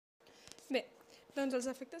Bé, doncs els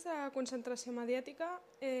efectes de concentració mediàtica,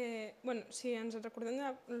 si ens recordem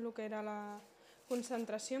del que era la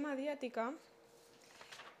concentració mediàtica,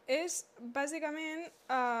 és bàsicament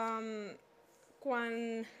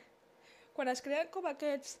quan es creen com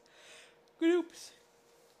aquests grups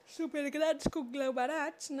supergrans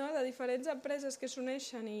conglomerats, no?, de diferents empreses que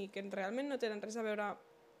s'uneixen i que realment no tenen res a veure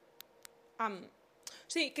amb...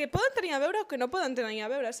 O sigui, que poden tenir a veure o que no poden tenir a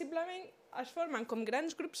veure, simplement es formen com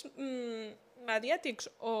grans grups mediàtics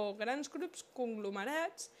o grans grups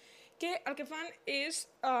conglomerats que el que fan és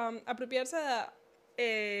apropiar-se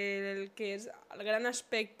del que és el gran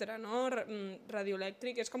espectre, no?,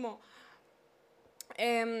 radioelèctric. És com...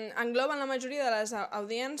 engloben la majoria de les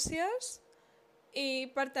audiències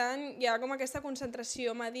i, per tant, hi ha com aquesta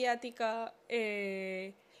concentració mediàtica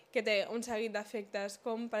que té un seguit d'efectes,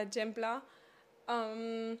 com, per exemple,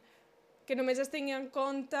 que només es tingui en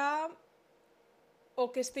compte o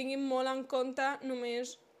que es tingui molt en compte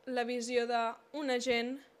només la visió d'un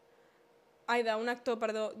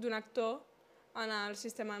actor en el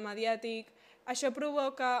sistema mediàtic. Això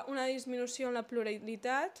provoca una disminució en la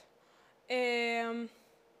pluralitat, en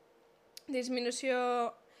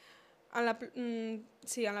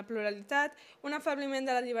la pluralitat, un afebliment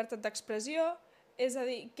de la llibertat d'expressió, és a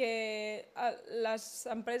dir, que les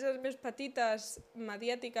empreses més petites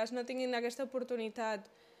mediàtiques no tinguin aquesta oportunitat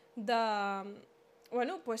de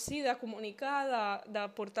comunicar, de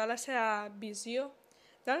portar la seva visió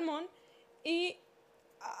del món, i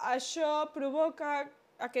això provoca,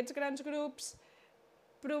 aquests grans grups,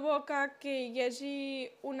 provoca que hi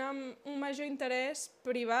hagi un major interès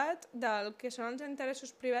privat del que són els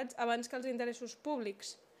interessos privats abans que els interessos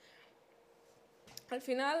públics. Al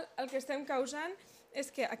final, el que estem causant és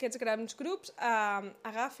que aquests grans grups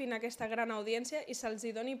agafin aquesta gran audiència i se'ls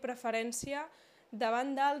doni preferència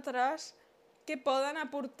davant d'altres que poden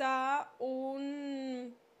aportar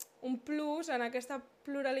un plus en aquesta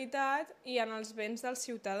pluralitat i en els béns del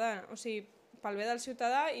ciutadà, o sigui, pel bé del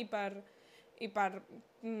ciutadà i per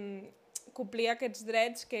complir aquests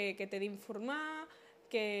drets que té d'informar,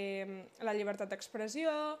 la llibertat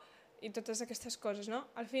d'expressió i totes aquestes coses, no?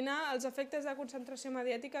 Al final, els efectes de concentració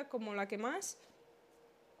mediàtica, com la que més,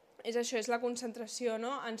 és això, és la concentració,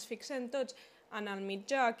 no? Ens fixem tots en el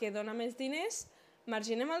mitjà que dona més diners,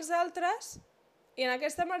 marginem els altres, i en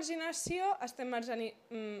aquesta marginació estem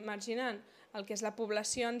marginant el que és la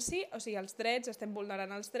població en si, o sigui, els drets, estem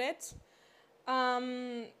vulnerant els drets,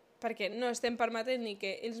 perquè no estem permetent ni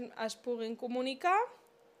que ells es puguin comunicar,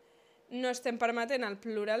 no estem permetent el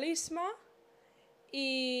pluralisme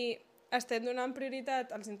i estem donant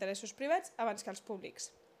prioritat als interessos privats abans que als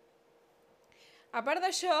públics. A part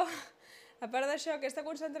d'això, aquesta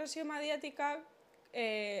concentració mediàtica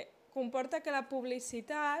comporta que la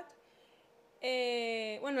publicitat...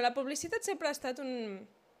 La publicitat sempre ha estat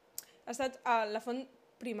la font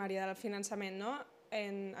primària del finançament, no?,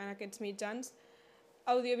 en aquests mitjans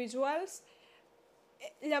audiovisuals.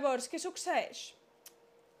 Llavors, què succeeix?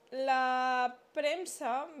 La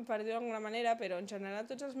premsa, per dir-ho d'alguna manera, però en general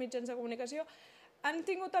tots els mitjans de comunicació, han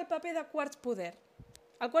tingut el paper de quart poder.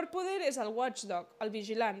 El quart poder és el watchdog, el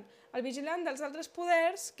vigilant dels altres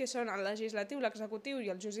poders, que són el legislatiu, l'executiu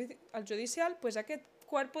i el judicial. Doncs aquest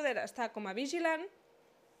quart poder està com a vigilant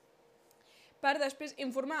per després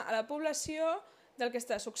informar a la població del que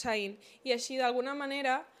està succeint. I així, d'alguna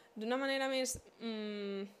manera, d'una manera més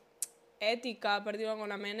ètica, per dir-ho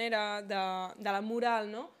d'alguna manera, de la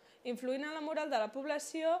moral, no? Influint en la moral de la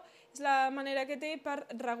població és la manera que té per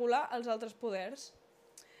regular els altres poders.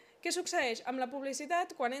 Què succeeix? Amb la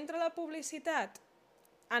publicitat, quan entra la publicitat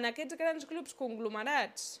en aquests grans grups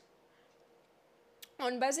conglomerats,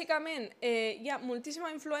 on bàsicament hi ha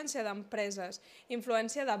moltíssima influència d'empreses,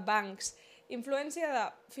 influència de bancs,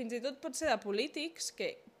 influència fins i tot pot ser de polítics,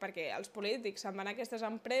 perquè els polítics se'n van a aquestes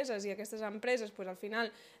empreses i aquestes empreses al final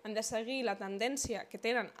han de seguir la tendència que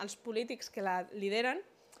tenen els polítics que la lideren,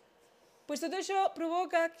 tot això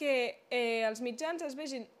provoca que els mitjans es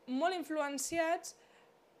vegin molt influenciats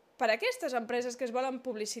per aquestes empreses que es volen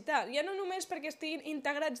publicitar. Ja no només perquè estiguin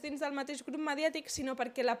integrats dins del mateix grup mediàtic, sinó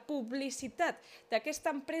perquè la publicitat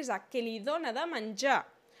d'aquesta empresa que li dona de menjar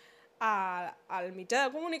al mitjà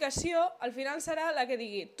de comunicació, al final serà la que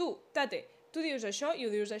digui: tu, tate, tu dius això i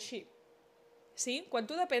ho dius així. Sí? Quan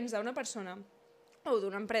tu depens d'una persona o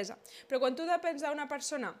d'una empresa, però quan tu depens d'una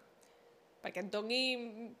persona perquè et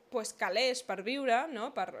doni calés per viure, no?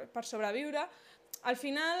 Per sobreviure, al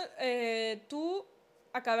final tu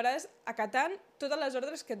acabaràs acatant totes les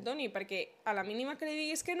ordres que et doni, perquè a la mínima que li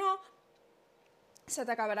diguis que no, se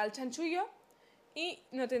t'acabarà el xanxullo i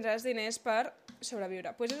no tindràs diners per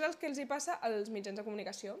sobreviure. És el que els hi passa als mitjans de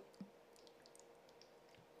comunicació.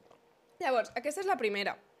 Llavors, aquesta és la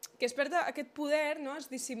primera, que es perd aquest poder, no? Es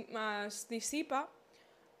dissipa,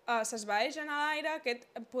 s'esvaeix en l'aire aquest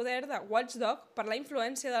poder de watchdog per la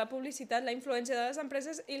influència de la publicitat, la influència de les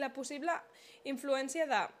empreses i la possible influència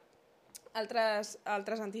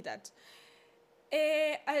d'altres entitats.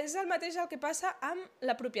 És el mateix el que passa amb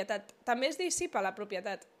la propietat. També es dissipa la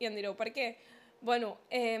propietat. I em direu, per què? Bueno,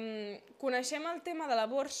 coneixem el tema de la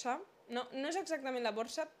borsa, no és exactament la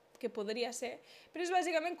borsa, que podria ser, però és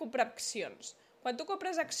bàsicament comprar accions. Quan tu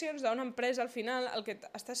compres accions d'una empresa, al final el que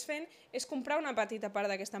estàs fent és comprar una petita part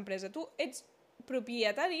d'aquesta empresa. Tu ets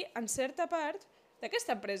propietari, en certa part,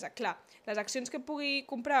 d'aquesta empresa. Clar, les accions que pugui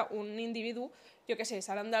comprar un individu, jo què sé,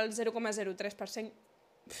 seran del 0,03%,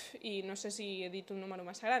 i no sé si he dit un número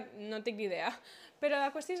massa gran, no tinc ni idea. Però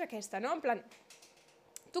la qüestió és aquesta, no? En plan,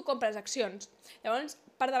 tu compres accions, llavors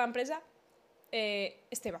part de l'empresa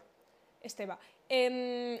és teva.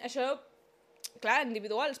 Això, clar,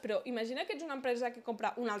 individuals, però imagina que ets una empresa que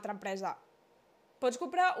compra una altra empresa. Pots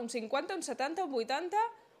comprar un 50, un 70, un 80,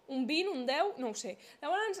 un 20, un 10, no ho sé.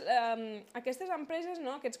 Llavors, aquestes empreses,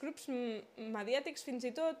 no, aquests grups mediàtics fins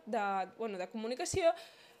i tot de comunicació,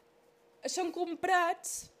 són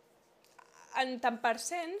comprats en tant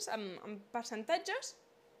percents, en percentatges,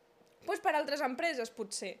 doncs per altres empreses,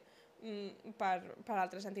 potser, per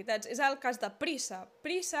altres entitats. És el cas de Prisa.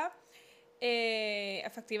 Prisa,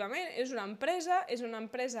 efectivament, és una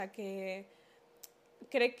empresa que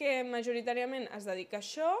crec que majoritàriament es dedica a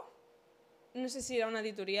això. No sé si era una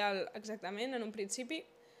editorial exactament en un principi,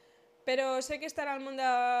 però sé que estarà al món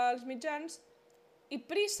dels mitjans. I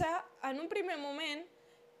Prisa, en un primer moment,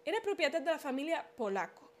 era propietat de la família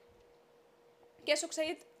Polaco. Què ha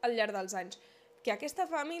succeït al llarg dels anys? Que aquesta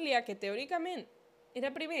família, que teòricament era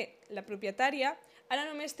primer la propietària, ara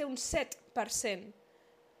només té un 7%.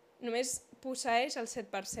 Només posseeix el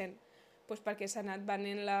 7%. Doncs perquè s'han anat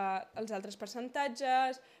venent els altres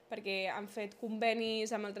percentatges, perquè han fet convenis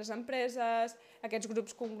amb altres empreses, aquests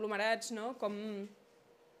grups conglomerats, no? Com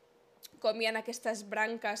hi ha aquestes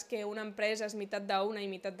branques que una empresa és meitat d'una i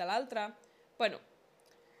meitat de l'altra. Bueno,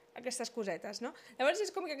 aquestes cosetes, no? Llavors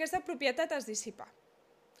és com que aquesta propietat es dissipa.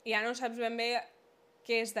 I ja no saps ben bé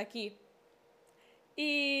què és d'aquí.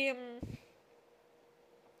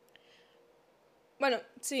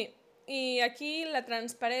 Sí, i aquí la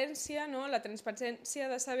transparència, no? La transparència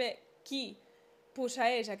de saber qui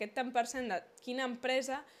posseix aquest tant per cent de quina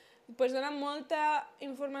empresa, doncs dona molta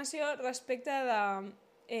informació respecte del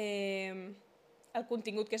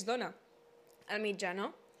contingut que es dona al mitjà,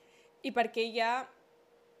 no? I perquè hi ha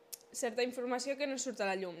certa informació que no surt a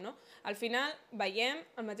la llum, no? Al final veiem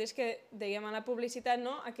el mateix que dèiem a la publicitat,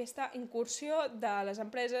 no? Aquesta incursió de les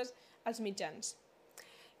empreses als mitjans.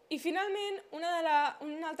 I finalment, un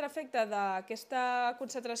altre efecte d'aquesta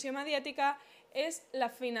concentració mediàtica és la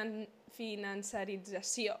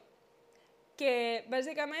financerització, que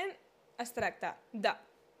bàsicament es tracta de,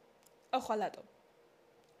 ojo al dato,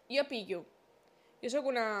 jo soc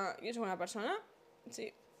una persona,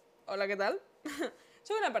 sí, hola, què tal?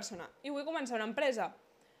 Soc una persona i vull començar una empresa.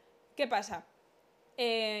 Què passa?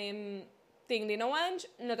 Tinc 19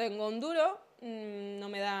 anys, no tengo un duro, no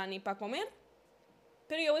me da ni pa comer,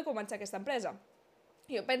 però jo vull començar aquesta empresa.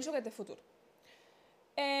 Jo penso que té futur.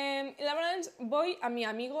 Llavors voy a mi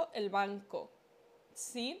amigo el banco.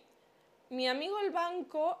 Sí? Mi amigo el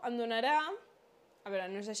banco em donarà, a veure,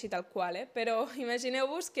 no és així tal qual, però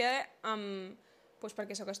imagineu-vos que, doncs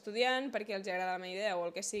perquè sóc estudiant, perquè els agrada la meva idea o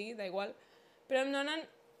el que sigui, da igual, però em donen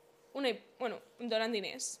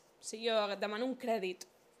diners. O sigui, jo demano un crèdit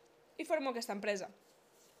i formo aquesta empresa.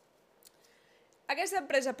 Aquesta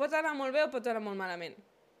empresa pot anar molt bé o pot anar molt malament.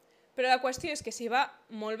 Però la qüestió és que si va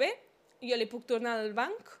molt bé, jo li puc tornar al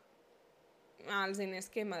banc els diners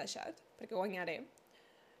que m'ha deixat, perquè guanyaré.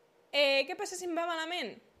 Què passa si em va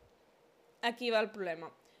malament? Aquí va el problema.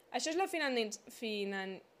 Això és la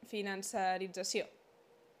financerització.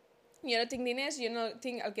 Jo no tinc diners, jo no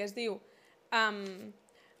tinc el que es diu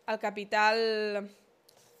el capital...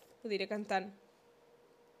 Ho diré cantant.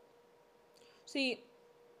 O sigui,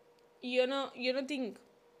 jo no tinc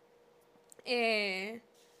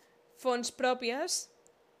fons pròpies,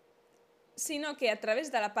 sinó que a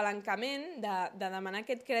través de l'apalancament, de demanar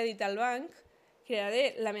aquest crèdit al banc,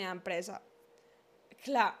 crearé la meva empresa.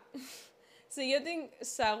 Clar, si jo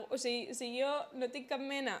no tinc cap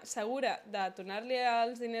mena segura de tornar-li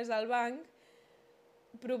els diners al banc,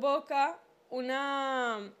 provoca un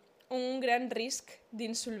gran risc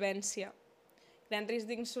d'insolvència. Gran risc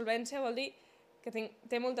d'insolvència vol dir que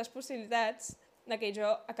té moltes possibilitats de que jo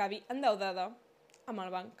acabi endeudada amb el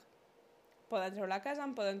banc. poden treure la casa,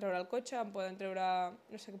 em poden treure el cotxe, em poden treure...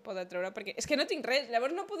 no sé què poden treure, perquè és que no tinc res,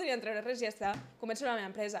 llavors no podrien treure res i ja està, començo la meva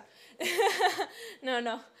empresa.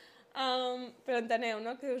 No. Però enteneu,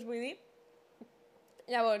 no?, què us vull dir?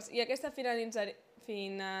 Llavors, i aquesta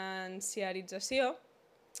financiarització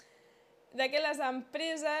de que les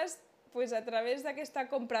empreses, pues, a través d'aquesta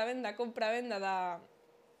compra-venda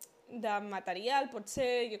de material, pot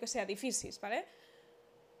ser, jo què sé, edificis, ¿vale?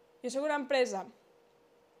 Jo soc una empresa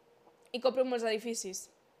i compro molts edificis.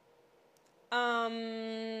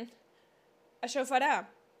 Això farà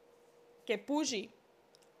que pugi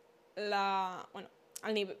el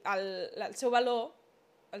seu valor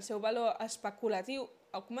especulatiu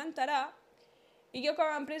augmentarà i jo com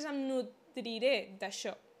a empresa em nutriré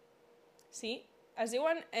d'això. Sí? Es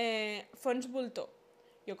diuen fons voltor.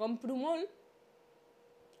 Jo compro molt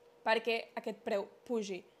perquè aquest preu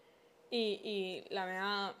pugi i la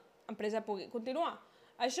meva empresa pugui continuar.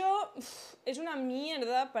 Això és una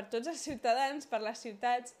mierda per tots els ciutadans, per les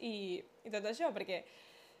ciutats i tot això, perquè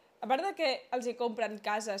a part de que els hi compren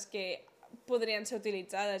cases que podrien ser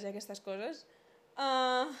utilitzades i aquestes coses,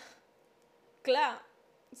 clar,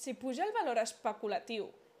 si puja el valor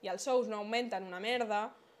especulatiu i els sous no augmenten una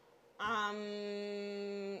merda,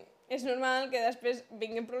 és normal que després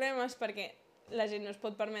vinguin problemes perquè la gent no es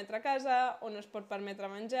pot permetre casa, o no es pot permetre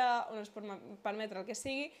menjar, o no es pot permetre el que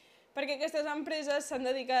sigui, perquè aquestes empreses s'han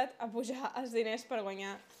dedicat a pujar els diners per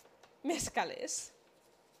guanyar més calés.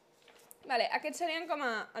 Aquests serien com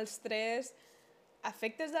els 3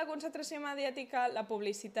 efectes de la concentració mediàtica, la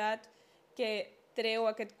publicitat que treu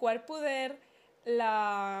aquest quart poder,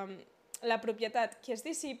 la propietat que es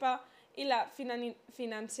dissipa i la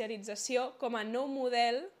financiarització com a nou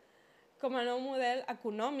model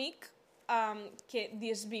econòmic que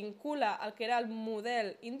desvincula el que era el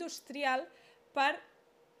model industrial per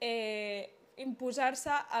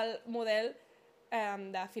imposar-se el model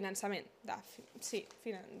de finançament, de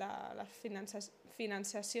la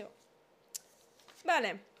financiació.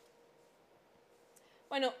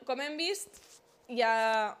 Com hem vist, hi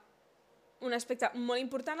ha un aspecte molt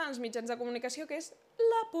important als mitjans de comunicació que és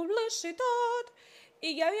la publicitat.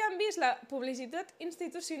 I ja havíem vist la publicitat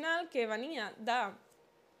institucional que venia de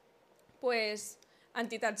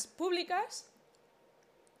entitats públiques.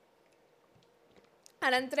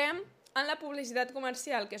 Ara entrem en la publicitat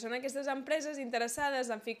comercial, que són aquestes empreses interessades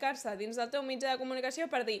en ficar-se dins del teu mitjà de comunicació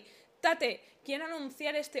per dir «Tate, quiero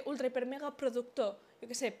anunciar este ultra hiper mega productor», jo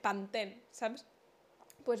què sé, Pantene, saps?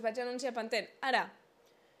 Doncs vaig anunciar Pantene. Ara,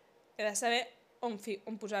 he de saber on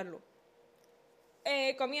posar-lo.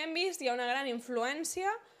 Com ja hem vist, hi ha una gran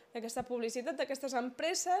influència d'aquesta publicitat, d'aquestes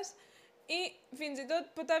empreses, i fins i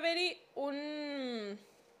tot pot haver-hi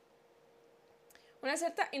una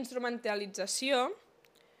certa instrumentalització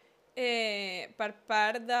per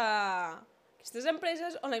part d'aquestes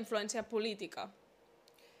empreses o la influència política.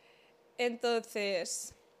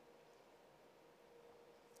 Entonces,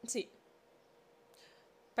 sí,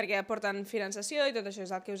 perquè aporten finançació i tot això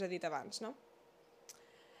és el que us he dit abans, no?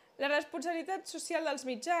 La responsabilitat social dels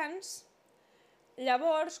mitjans,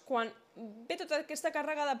 llavors, quan ve tota aquesta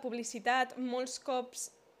càrrega de publicitat, molts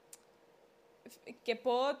cops que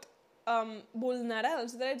pot vulnerar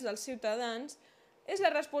els drets dels ciutadans, és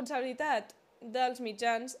la responsabilitat dels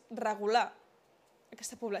mitjans regular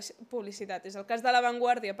aquesta publicitat. És el cas de La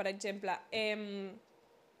Vanguardia, per exemple.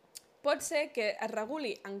 Pot ser que es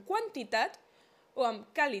reguli en quantitat o en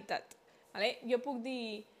qualitat. Jo puc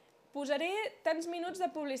dir, posaré tants minuts de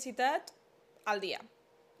publicitat al dia,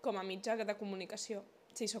 com a mitjà de comunicació,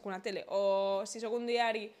 si sóc una tele, o si sóc un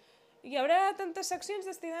diari. Hi haurà tantes seccions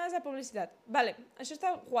destinades a publicitat. Això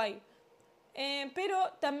està guai. Però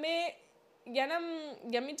també hi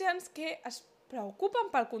ha mitjans que es preocupen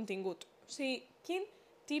pel contingut. O sigui, quin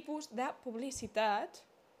tipus de publicitat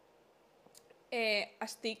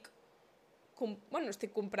estic comprant?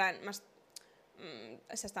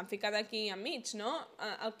 S'estan ficant aquí enmig, no?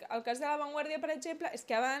 El cas de La Vanguardia, per exemple, és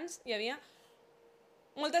que abans hi havia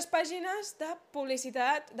moltes pàgines de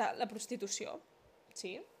publicitat de la prostitució,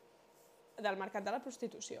 sí? Del mercat de la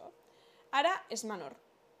prostitució. Ara és menor.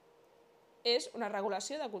 És una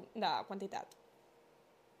regulació de quantitat.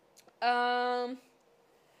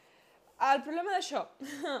 El problema d'això,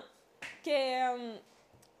 que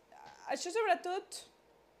això sobretot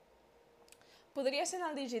podria ser en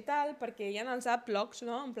el digital, perquè hi ha els adblocks,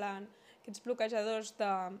 no? En plan, aquests bloquejadors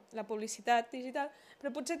de la publicitat digital, però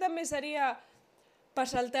potser també seria per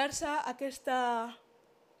saltar-se aquesta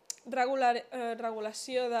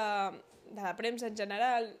regulació de la premsa en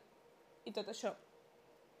general i tot això,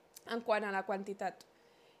 en quant a la quantitat.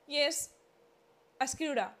 I és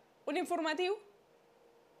escriure un informatiu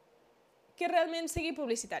que realment sigui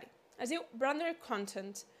publicitari. Es diu branded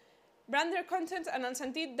content. Branded content en el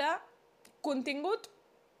sentit de contingut,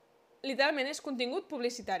 literalment és contingut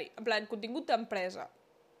publicitari, en plan, contingut d'empresa,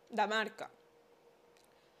 de marca.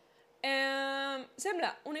 Sembla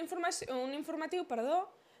un informatiu,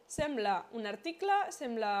 sembla un article,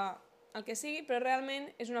 sembla el que sigui, però realment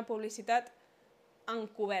és una publicitat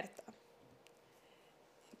encoberta.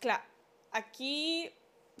 Clar, aquí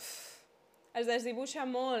es desdibuixa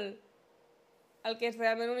molt el que és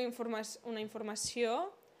realment una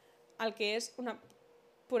informació, el que és una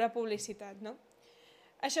pura publicitat, no?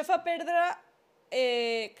 Això fa perdre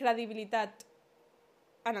credibilitat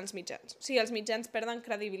en els mitjans. O sigui, els mitjans perden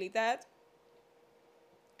credibilitat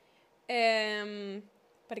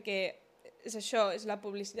perquè és això, és la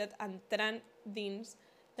publicitat entrant dins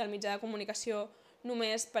del mitjà de comunicació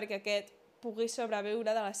només perquè aquest pugui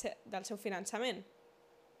sobreviure del seu finançament.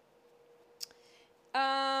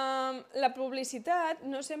 La publicitat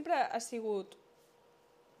no sempre ha sigut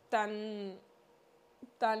tan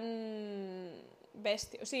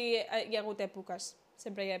bèstia. O sigui, hi ha hagut èpoques,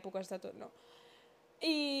 sempre hi ha èpoques de tot, no?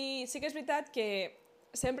 I sí que és veritat que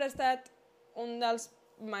sempre ha estat un dels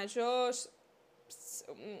majors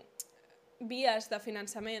vies de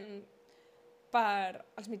finançament per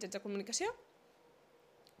als mitjans de comunicació,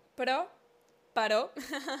 però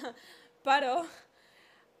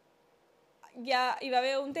ja hi va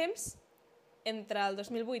haver un temps entre el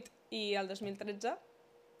 2008 i el 2013,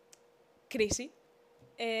 crisi,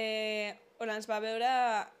 on ens va veure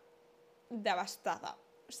devastada.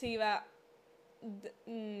 O sigui, va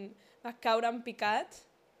caure en picat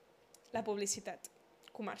la publicitat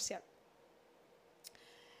comercial.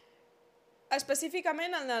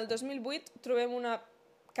 Específicament, en el 2008 trobem una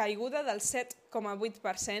caiguda del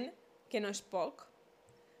 7,8%, que no és poc,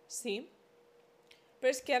 sí,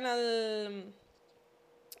 però és que en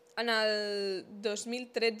el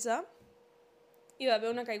 2013 hi va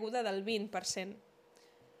haver una caiguda del 20%,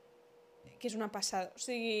 que és una passada, o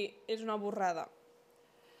sigui, és una borrada.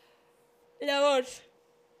 Llavors,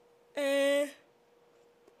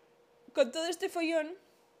 con todo este follón,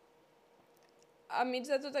 enmig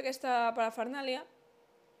de tota aquesta parafernàlia,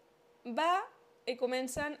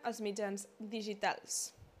 comencen els mitjans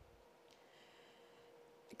digitals.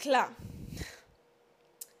 Clar,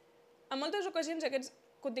 en moltes ocasions aquests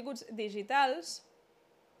continguts digitals,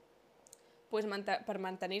 per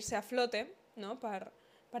mantenir-se a flote, no? per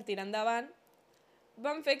tirar endavant,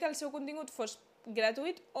 van fer que el seu contingut fos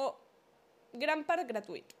gratuït o gran part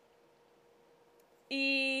gratuït.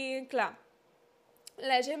 I, clar,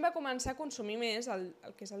 la gent va començar a consumir més el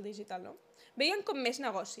que és el digital, no? Veien com més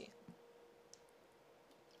negoci.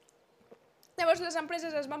 Llavors les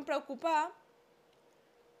empreses es van preocupar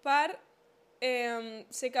per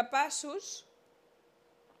ser capaços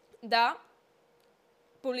de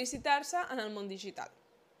publicitar-se en el món digital.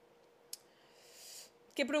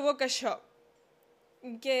 Què provoca això?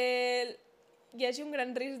 Que hi hagi un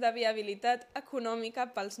gran risc de viabilitat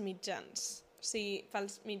econòmica pels mitjans, o sigui,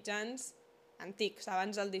 pels mitjans antics,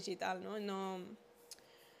 abans del digital, no?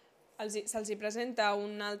 Se'ls hi presenta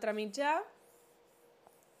un altre mitjà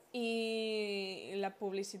i la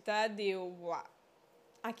publicitat diu, buah,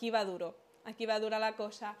 aquí va durar la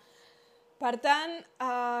cosa. Per tant,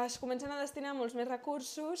 es comencen a destinar molts més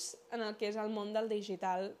recursos en el que és el món del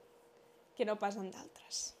digital que no pas en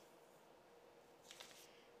d'altres.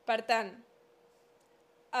 Per tant,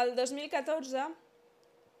 el 2014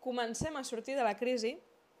 comencem a sortir de la crisi,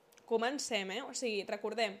 o sigui,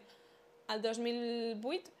 recordem, el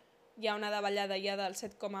 2008 hi ha una davallada ja del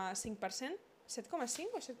 7,5%,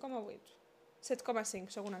 7,5 o 7,8? 7,5,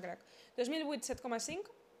 soc una crac. 2008, 7,5,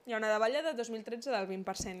 hi ha una davallada, 2013 del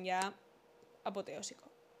 20%, ja apoteòsico.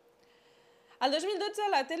 El 2012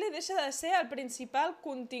 la tele deixa de ser el principal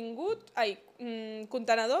contenedor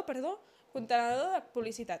de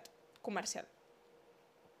publicitat comercial.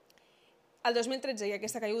 El 2013 hi ha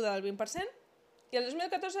aquesta caiguda del 20% i el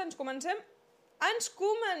 2014 ens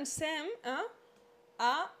comencem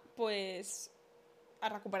a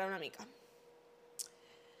recuperar una mica.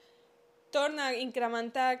 Torna a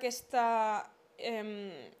incrementar aquesta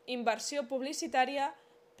inversió publicitària,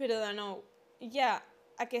 però de nou hi ha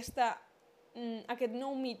aquest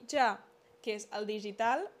nou mitjà que és el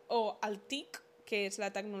digital o el TIC, que és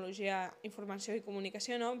la tecnologia, informació i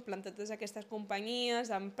comunicació, no? Plantat totes aquestes companyies,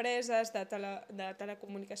 empreses de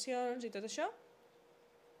telecomunicacions i tot això,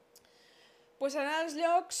 doncs seran els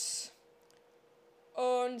llocs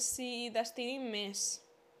on s'hi destinin més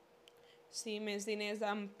diners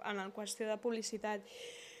en la qüestió de publicitat.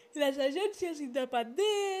 Les agències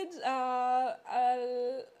independents,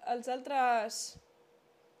 els altres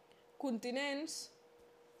continents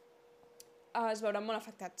es veuran molt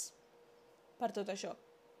afectats per tot això.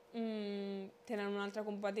 Tenen un altre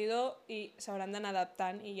competidor i s'hauran d'anar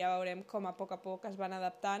adaptant i ja veurem com a poc es van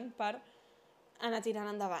adaptant per anar tirant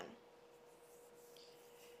endavant.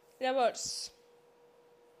 Llavors,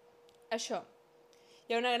 això.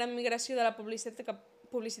 Hi ha una gran migració de la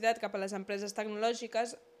publicitat cap a les empreses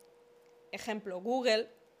tecnològiques. Ejemplo, Google,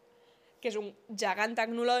 que és un gegant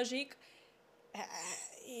tecnològic,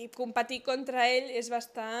 i competir contra ell és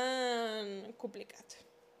bastant complicat.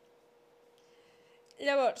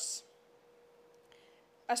 Llavors,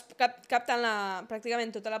 es capten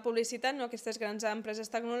pràcticament tota la publicitat, no? Aquestes grans empreses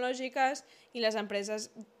tecnològiques, i les altres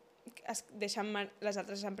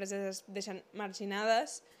empreses es deixen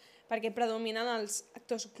marginades perquè predominen els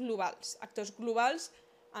actors globals. Actors globals,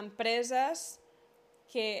 empreses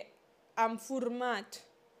que han format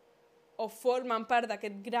o formen part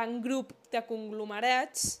d'aquest gran grup de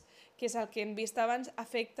conglomerats, que és el que hem vist abans,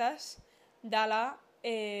 efectes de la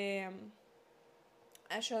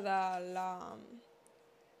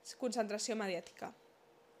concentració mediàtica.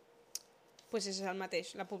 Doncs és el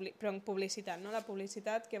mateix, però en publicitat, no? La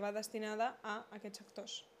publicitat que va destinada a aquests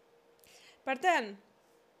sectors. Per tant,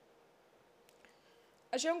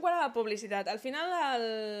 això en quant a la publicitat. Al final,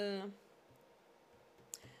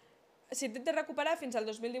 s'intenta recuperar fins al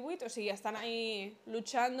 2018, o sigui, estan ahí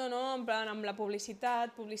luchando, no? En plan, amb la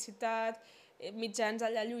publicitat, mitjans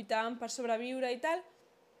allà lluitant per sobreviure i tal,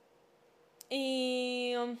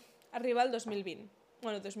 i arriba el 2020,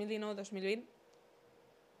 bueno, 2019-2020,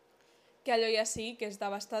 que allò ja sí que és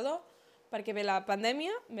devastador, perquè ve la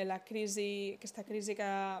pandèmia, ve la crisi, aquesta crisi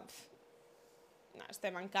que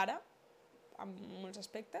estem encara, en molts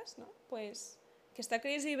aspectes, no? Pues, aquesta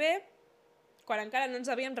crisi ve quan encara no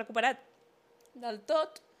ens havíem recuperat del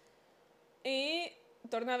tot i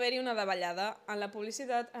torna a haver-hi una davallada en la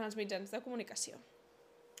publicitat en els mitjans de comunicació.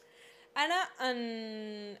 Ara,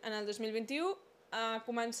 en el 2021, ha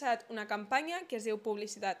començat una campanya que es diu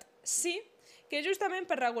Publicitat Sí, que és justament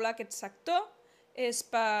per regular aquest sector, és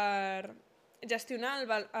per gestionar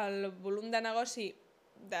el volum de negoci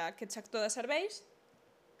d'aquest sector de serveis,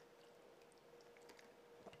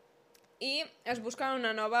 i es busca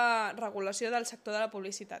una nova regulació del sector de la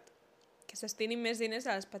publicitat, que es destinin més diners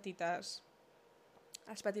a les petites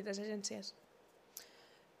agències.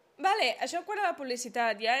 Vale, això quant a la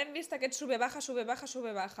publicitat, ja hem vist aquest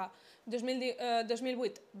sube-baja.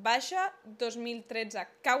 2008 baixa, 2013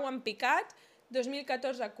 cau en picat,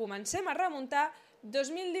 2014 comencem a remuntar,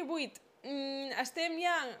 2018 estem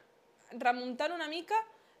ja remuntant una mica,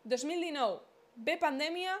 2019 ve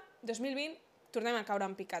pandèmia, 2020 tornem a caure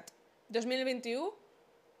en picat. 2021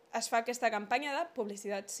 es fa aquesta campanya de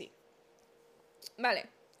publicitat sí. Vale.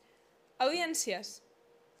 Audiències.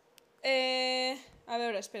 A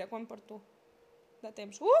veure, espera, quan porto de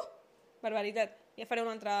temps? Barbaritat. Ja faré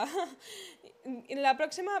una altra. La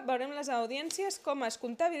pròxima veurem les audiències, com es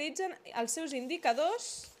comptabilitzen els seus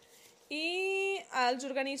indicadors i els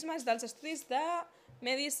organismes dels estudis de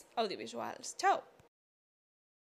medis audiovisuals. Ciao!